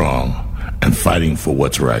 standing strong and fighting for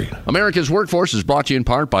what's right. America's Workforce is brought to you in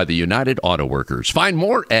part by the United Auto Workers. Find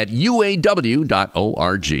more at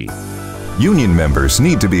uaw.org. Union members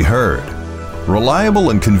need to be heard. Reliable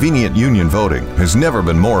and convenient union voting has never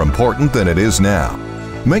been more important than it is now.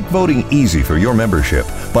 Make voting easy for your membership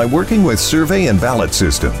by working with survey and ballot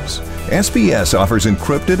systems. SBS offers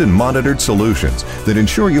encrypted and monitored solutions that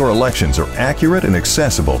ensure your elections are accurate and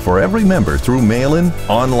accessible for every member through mail-in,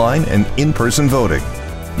 online, and in-person voting.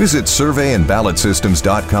 Visit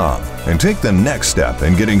surveyandballotsystems.com and take the next step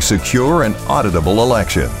in getting secure and auditable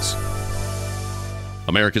elections.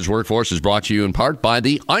 America's Workforce is brought to you in part by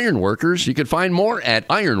the Iron Workers. You can find more at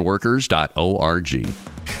ironworkers.org.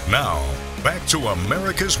 Now, back to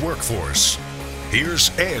America's Workforce. Here's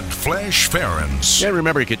Ed Flash Ferens. And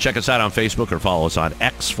remember, you can check us out on Facebook or follow us on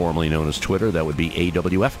X, formerly known as Twitter. That would be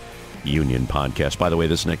AWF Union Podcast. By the way,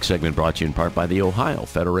 this next segment brought to you in part by the Ohio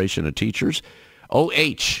Federation of Teachers.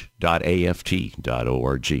 oh.aft.org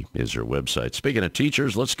is their website. Speaking of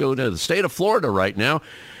teachers, let's go to the state of Florida right now.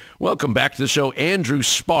 Welcome back to the show, Andrew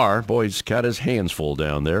Spar. Boy, he's got his hands full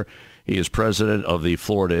down there. He is president of the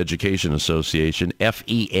Florida Education Association,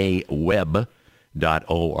 FEAweb.org.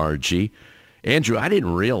 Andrew, I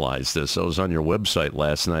didn't realize this. I was on your website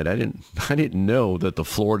last night. I didn't know that the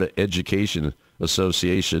Florida Education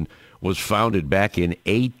Association was founded back in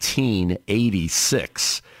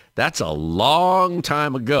 1886. That's a long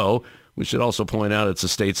time ago. We should also point out it's the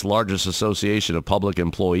state's largest association of public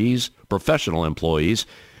employees, professional employees,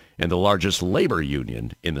 and the largest labor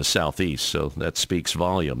union in the Southeast. So that speaks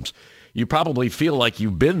volumes. You probably feel like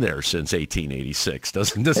you've been there since 1886,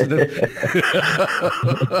 doesn't it?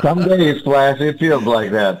 Some days, Flash, it feels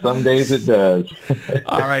like that. Some days it does.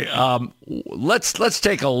 All right. Let's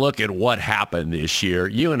take a look at what happened this year.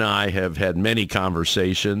 You and I have had many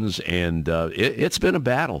conversations, and it's been a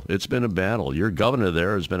battle. It's been a battle. Your governor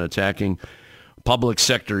there has been attacking public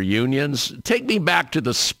sector unions. Take me back to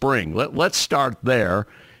the spring. Let's start there,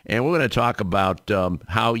 and we're going to talk about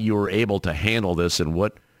how you were able to handle this and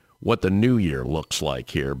what the new year looks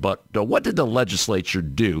like here. But what did the legislature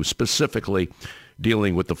do specifically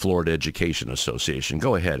dealing with the Florida Education Association?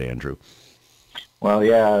 Go ahead, Andrew. Well,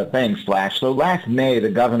 yeah, thanks, Flash. So last May,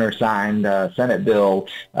 the governor signed Senate Bill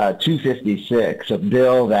 256, a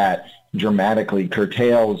bill that dramatically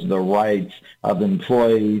curtails the rights of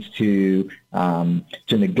employees to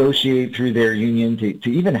negotiate through their union,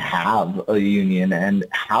 to even have a union, and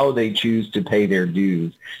how they choose to pay their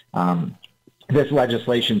dues. This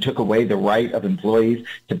legislation took away the right of employees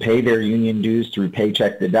to pay their union dues through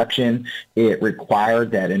paycheck deduction. It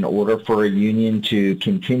required that in order for a union to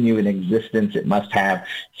continue in existence, it must have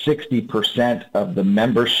 60% of the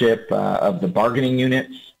membership of the bargaining unit,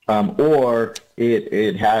 or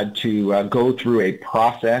it had to go through a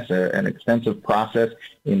process, an extensive process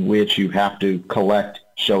in which you have to collect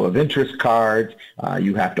show of interest cards,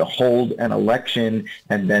 you have to hold an election,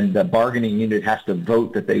 and then the bargaining unit has to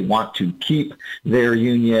vote that they want to keep their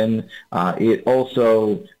union. It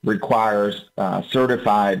also requires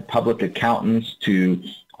certified public accountants to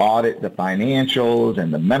audit the financials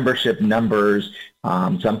and the membership numbers,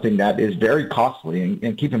 something that is very costly.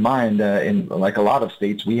 And keep in mind, in like a lot of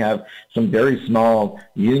states, we have some very small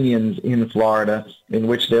unions in Florida in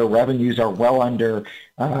which their revenues are well under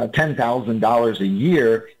 $10,000 a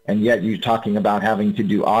year, and yet you're talking about having to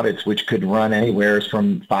do audits which could run anywhere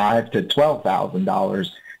from $5,000 to $12,000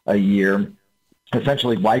 a year,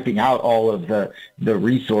 essentially wiping out all of the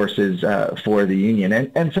resources for the union,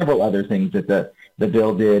 and several other things that the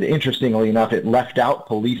bill did. Interestingly enough, it left out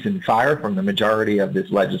police and fire from the majority of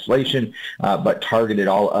this legislation, but targeted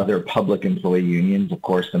all other public employee unions, of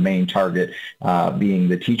course, the main target being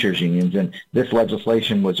the teachers' unions. And this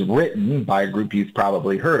legislation was written by a group you've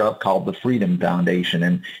probably heard of called the Freedom Foundation,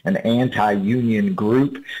 and an anti-union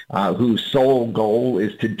group whose sole goal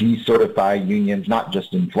is to decertify unions, not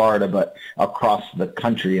just in Florida, but across the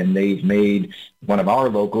country. And they've made one of our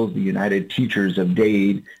locals, the United Teachers of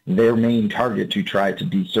Dade, their main target to try to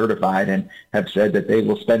decertify it, and have said that they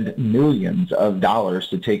will spend millions of dollars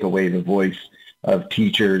to take away the voice of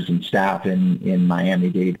teachers and staff in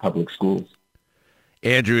Miami-Dade public schools.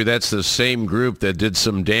 Andrew, that's the same group that did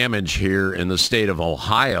some damage here in the state of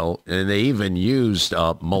Ohio, and they even used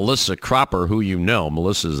Melissa Cropper, who you know.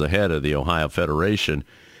 Melissa's the head of the Ohio Federation,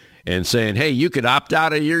 and saying, hey, you could opt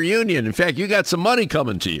out of your union. In fact, you got some money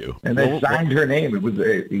coming to you. And they signed her name. It was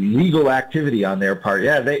a illegal activity on their part.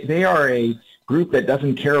 Yeah, they are a group that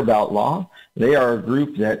doesn't care about law. They are a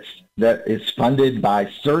group that is funded by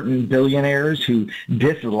certain billionaires who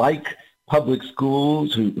dislike public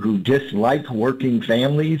schools, who dislike working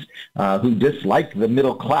families, who dislike the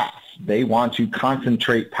middle class. They want to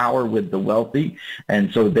concentrate power with the wealthy,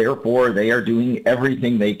 and so therefore they are doing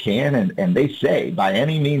everything they can, and they say by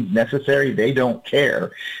any means necessary, they don't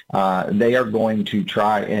care. They are going to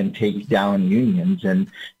try and take down unions. And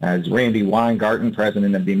as Randy Weingarten,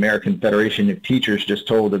 president of the American Federation of Teachers, just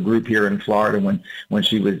told a group here in Florida when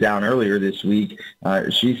she was down earlier this week,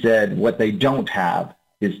 she said what they don't have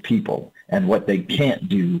is people. And what they can't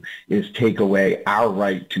do is take away our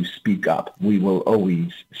right to speak up. We will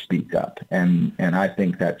always speak up. And I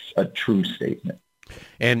think that's a true statement.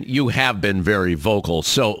 And you have been very vocal.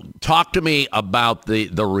 So talk to me about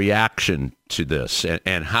the reaction to this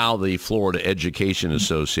and how the Florida Education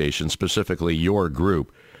Association, specifically your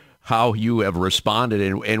group, how you have responded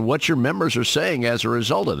and what your members are saying as a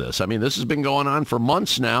result of this. I mean, this has been going on for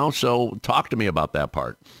months now. So talk to me about that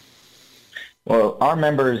part. Well, our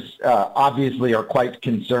members obviously are quite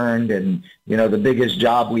concerned, and the biggest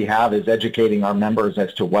job we have is educating our members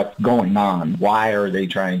as to what's going on. Why are they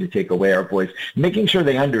trying to take away our voice? Making sure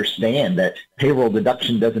they understand that payroll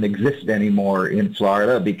deduction doesn't exist anymore in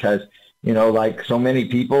Florida because, like so many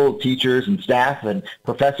people, teachers and staff and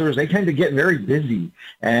professors, they tend to get very busy,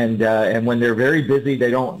 and when they're very busy,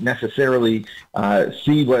 they don't necessarily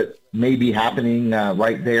see what may be happening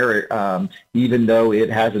right there, even though it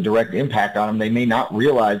has a direct impact on them. They may not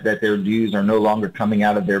realize that their dues are no longer coming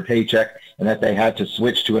out of their paycheck and that they had to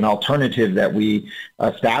switch to an alternative that we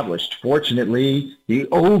established. Fortunately, the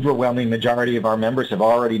overwhelming majority of our members have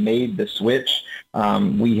already made the switch.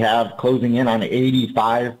 We have closing in on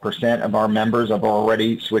 85% of our members have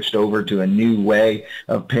already switched over to a new way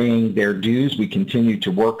of paying their dues. We continue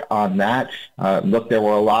to work on that. Look, there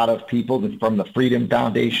were a lot of people from the Freedom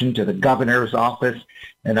Foundation to the governor's office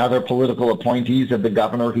and other political appointees of the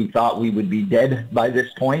governor who thought we would be dead by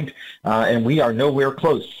this point. And we are nowhere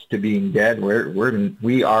close to being dead.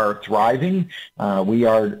 We are thriving. We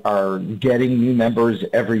are getting new members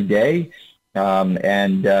every day.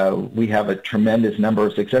 And we have a tremendous number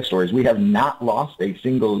of success stories. We have not lost a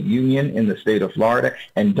single union in the state of Florida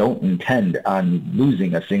and don't intend on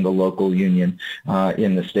losing a single local union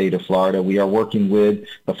in the state of Florida. We are working with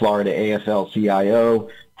the Florida AFL-CIO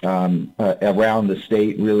around the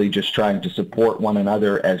state, really just trying to support one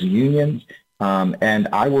another as unions. And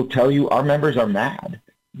I will tell you, our members are mad.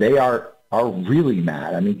 They are really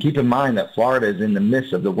mad. I mean, keep in mind that Florida is in the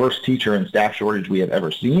midst of the worst teacher and staff shortage we have ever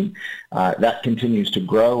seen. That continues to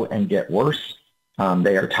grow and get worse.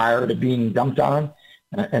 They are tired of being dumped on,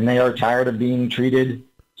 and they are tired of being treated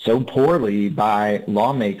so poorly by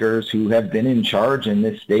lawmakers who have been in charge in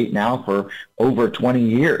this state now for over 20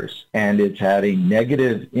 years, and it's had a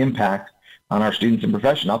negative impact on our students and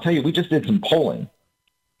profession. I'll tell you, we just did some polling.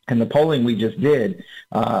 And the polling we just did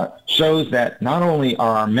shows that not only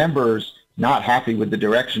are our members not happy with the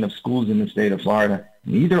direction of schools in the state of Florida,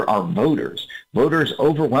 neither are voters. Voters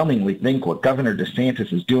overwhelmingly think what Governor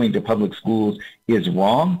DeSantis is doing to public schools is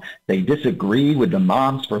wrong. They disagree with the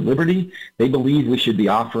Moms for Liberty. They believe we should be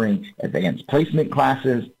offering advanced placement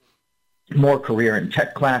classes, more career and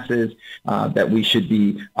tech classes, that we should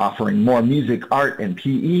be offering more music, art, and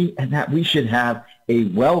PE, and that we should have a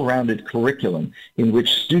well-rounded curriculum in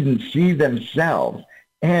which students see themselves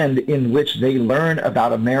and in which they learn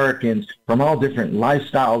about Americans from all different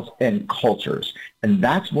lifestyles and cultures. And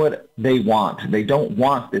that's what they want. They don't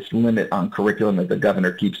want this limit on curriculum that the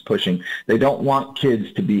governor keeps pushing. They don't want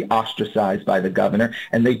kids to be ostracized by the governor,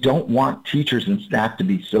 and they don't want teachers and staff to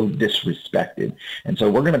be so disrespected. And so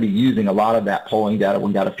we're going to be using a lot of that polling data.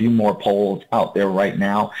 We've got a few more polls out there right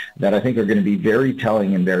now that I think are going to be very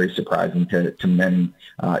telling and very surprising to many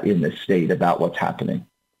in the state about what's happening.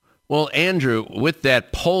 Well, Andrew, with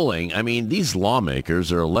that polling, I mean, these lawmakers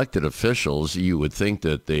are elected officials. You would think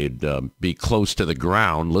that they'd be close to the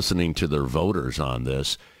ground listening to their voters on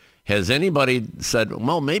this. Has anybody said,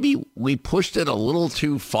 well, maybe we pushed it a little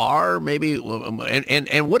too far? Maybe,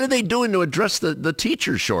 and what are they doing to address the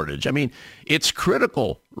teacher shortage? I mean, it's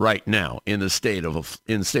critical right now in the state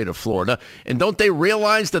of Florida. And don't they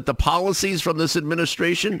realize that the policies from this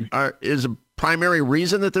administration is a primary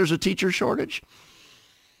reason that there's a teacher shortage?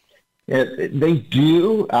 They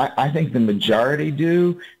do. I think the majority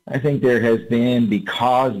do. I think there has been,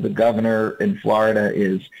 because the governor in Florida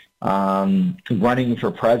is running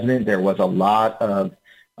for president, there was a lot of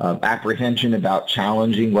apprehension about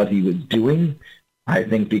challenging what he was doing. I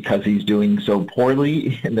think because he's doing so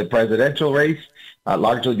poorly in the presidential race,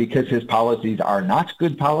 largely because his policies are not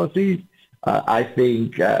good policies. I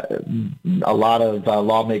think a lot of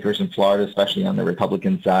lawmakers in Florida, especially on the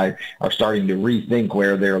Republican side, are starting to rethink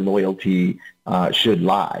where their loyalty should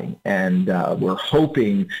lie. And we're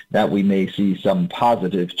hoping that we may see some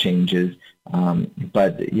positive changes.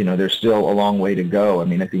 But, there's still a long way to go. I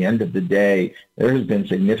mean, at the end of the day, there has been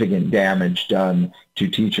significant damage done to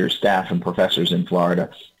teachers, staff, and professors in Florida.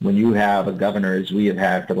 When you have a governor, as we have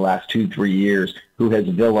had for the last 2-3 years, who has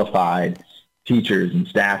vilified teachers and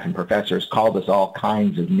staff and professors, called us all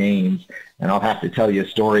kinds of names. And I'll have to tell you a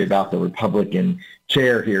story about the Republican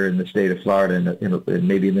chair here in the state of Florida, and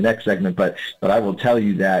maybe in the next segment. But I will tell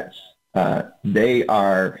you that they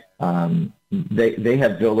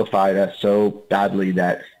have vilified us so badly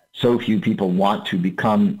that so few people want to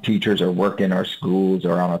become teachers or work in our schools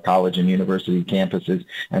or on our college and university campuses.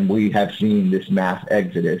 And we have seen this mass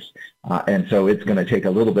exodus. And so it's going to take a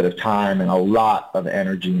little bit of time and a lot of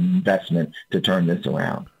energy and investment to turn this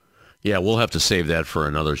around. Yeah, we'll have to save that for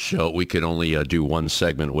another show. We could only do one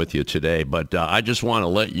segment with you today. But I just want to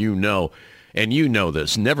let you know, and you know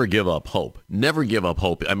this, never give up hope. Never give up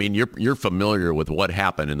hope. I mean, you're familiar with what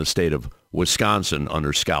happened in the state of Wisconsin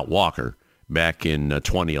under Scott Walker back in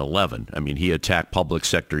 2011. I mean, he attacked public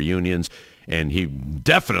sector unions, and he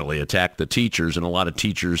definitely attacked the teachers, and a lot of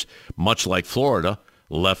teachers, much like Florida,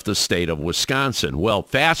 left the state of Wisconsin. Well,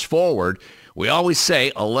 fast forward, we always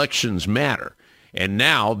say elections matter. And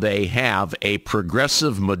now they have a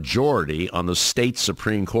progressive majority on the state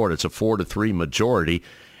Supreme Court. It's a 4-3 majority.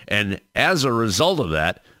 And as a result of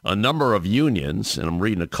that, a number of unions, and I'm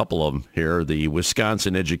reading a couple of them here, the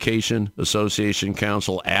Wisconsin Education Association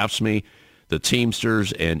Council, AFSCME, the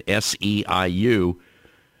Teamsters, and SEIU,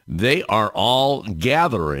 they are all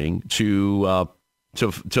gathering to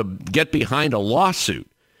get behind a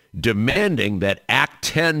lawsuit demanding that Act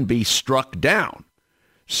 10 be struck down.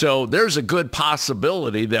 So there's a good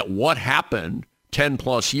possibility that what happened 10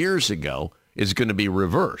 plus years ago is going to be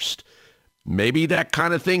reversed. Maybe that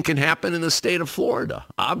kind of thing can happen in the state of Florida.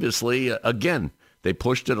 Obviously, again, they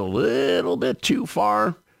pushed it a little bit too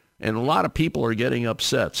far, and a lot of people are getting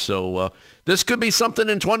upset. So this could be something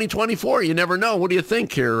in 2024. You never know. What do you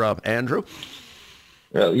think here, Andrew?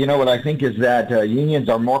 You know, what I think is that unions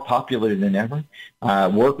are more popular than ever.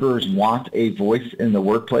 Workers want a voice in the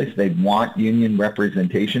workplace. They want union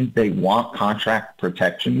representation. They want contract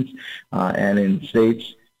protections. And in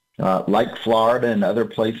states like Florida and other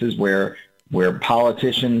places where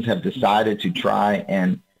politicians have decided to try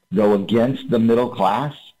and go against the middle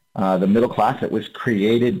class that was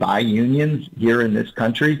created by unions here in this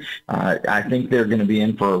country, I think they're going to be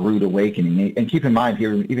in for a rude awakening. And keep in mind,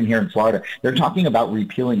 even here in Florida, they're talking about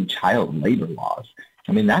repealing child labor laws.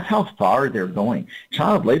 I mean, that's how far they're going.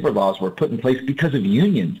 Child labor laws were put in place because of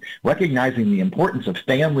unions, recognizing the importance of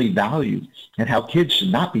family values and how kids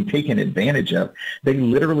should not be taken advantage of. They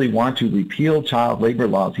literally want to repeal child labor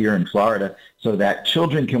laws here in Florida so that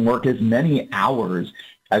children can work as many hours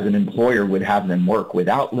as an employer would have them work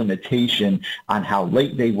without limitation on how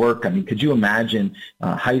late they work. I mean, could you imagine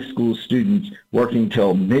high school students working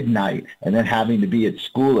till midnight and then having to be at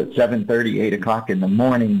school at 7:30, 8 o'clock in the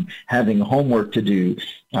morning, having homework to do,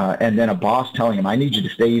 and then a boss telling them, I need you to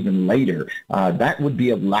stay even later? That would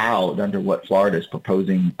be allowed under what Florida is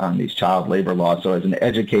proposing on these child labor laws. So as an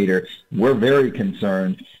educator, we're very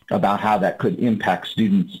concerned about how that could impact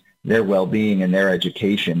students, their well-being and their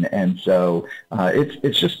education. And so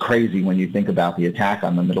it's just crazy when you think about the attack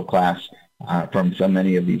on the middle class from so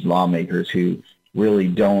many of these lawmakers who really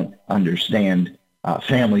don't understand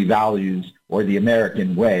family values or the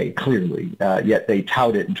American way, clearly, yet they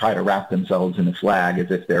tout it and try to wrap themselves in a flag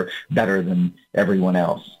as if they're better than everyone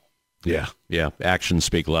else. Yeah. Actions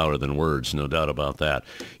speak louder than words, no doubt about that.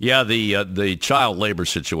 Yeah, the child labor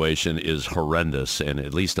situation is horrendous, and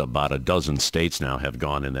at least about a dozen states now have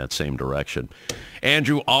gone in that same direction.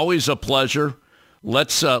 Andrew, always a pleasure.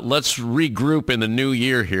 Let's regroup in the new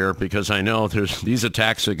year here, because I know these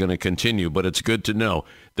attacks are going to continue, but it's good to know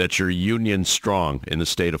that you're union strong in the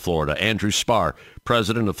state of Florida. Andrew Spar,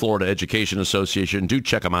 president of Florida Education Association. Do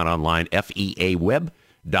check him out online, feaweb.org.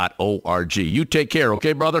 You take care,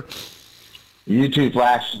 okay, brother? You too,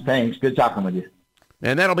 Flash. Thanks. Good talking with you.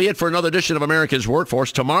 And that'll be it for another edition of America's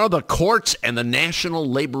Workforce. Tomorrow, the courts and the National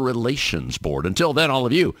Labor Relations Board. Until then, all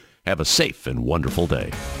of you, have a safe and wonderful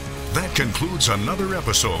day. That concludes another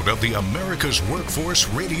episode of the America's Workforce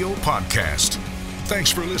Radio Podcast.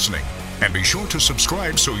 Thanks for listening, and be sure to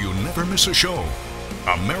subscribe so you never miss a show.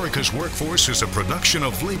 America's Workforce is a production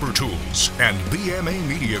of Labor Tools and BMA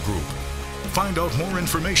Media Group. Find out more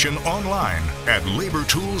information online at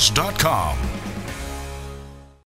labortools.com.